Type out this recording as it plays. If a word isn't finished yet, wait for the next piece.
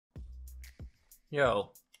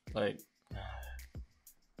Yo, like,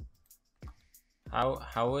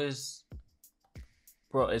 how is,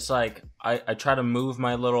 bro? It's like I try to move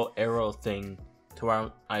my little arrow thing to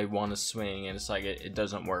where I want to swing, and it's like it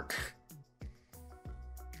doesn't work.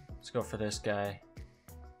 Let's go for this guy.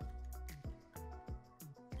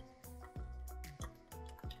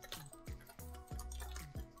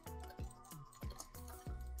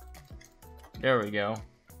 There we go.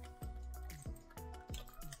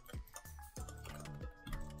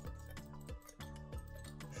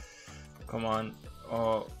 Come on.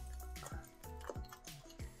 Oh.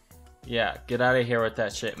 Yeah, get out of here with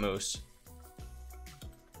that shit, Moose.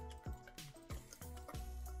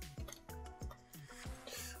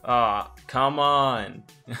 Ah, come on.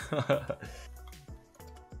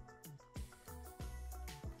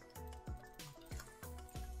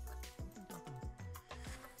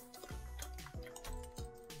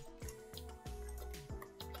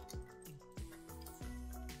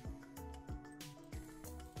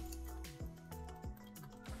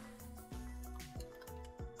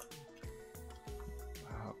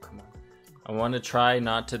 I want to try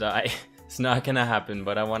not to die. It's not gonna happen,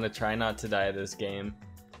 but I want to try not to die this game.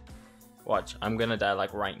 Watch, I'm gonna die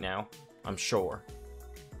like right now. I'm sure.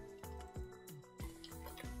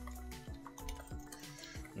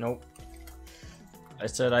 Nope. I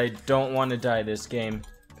said I don't want to die this game.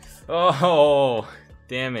 Oh,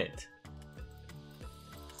 damn it.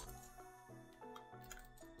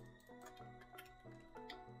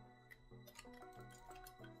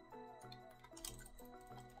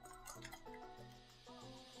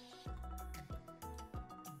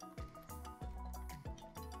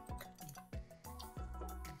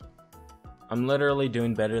 I'm literally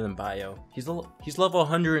doing better than Bio. He's level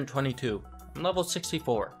 122. I'm level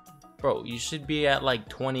 64. Bro, you should be at like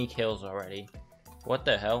 20 kills already. What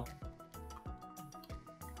the hell?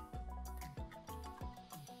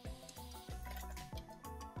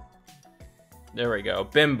 There we go.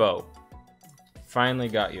 Bimbo. Finally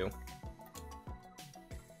got you.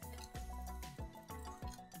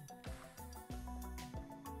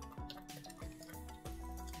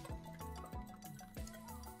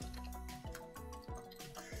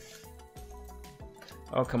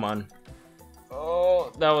 Oh, come on.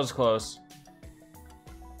 Oh, that was close.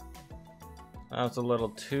 That was a little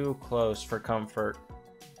too close for comfort.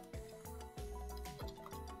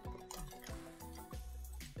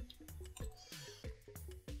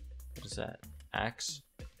 What is that? Axe?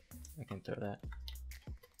 I can throw that.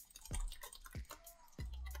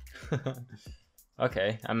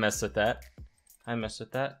 Okay, I messed with that. I messed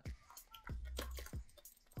with that.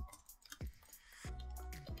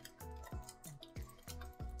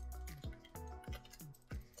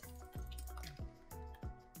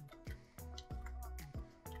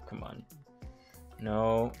 Come on.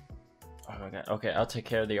 No. Oh my god. Okay, I'll take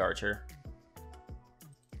care of the archer.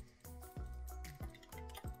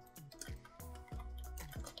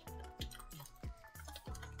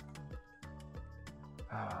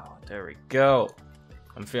 Oh, there we go.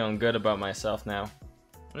 I'm feeling good about myself now.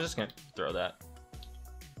 I'm just gonna throw that.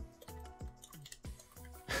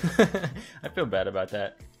 I feel bad about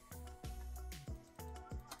that.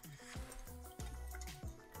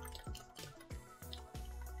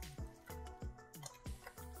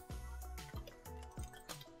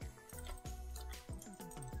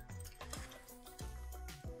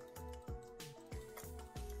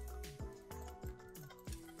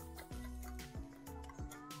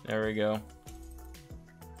 There we go.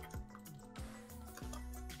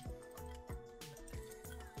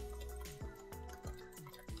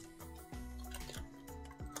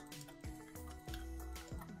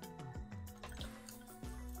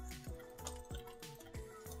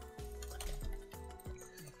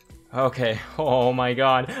 Okay. Oh my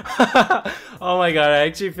god. Oh my god, I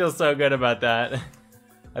actually feel so good about that.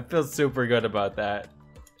 I feel super good about that.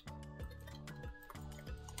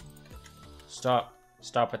 Stop.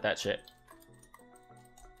 Stop with that shit.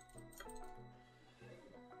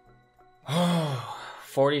 Oh,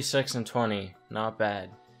 46 and 20. Not bad.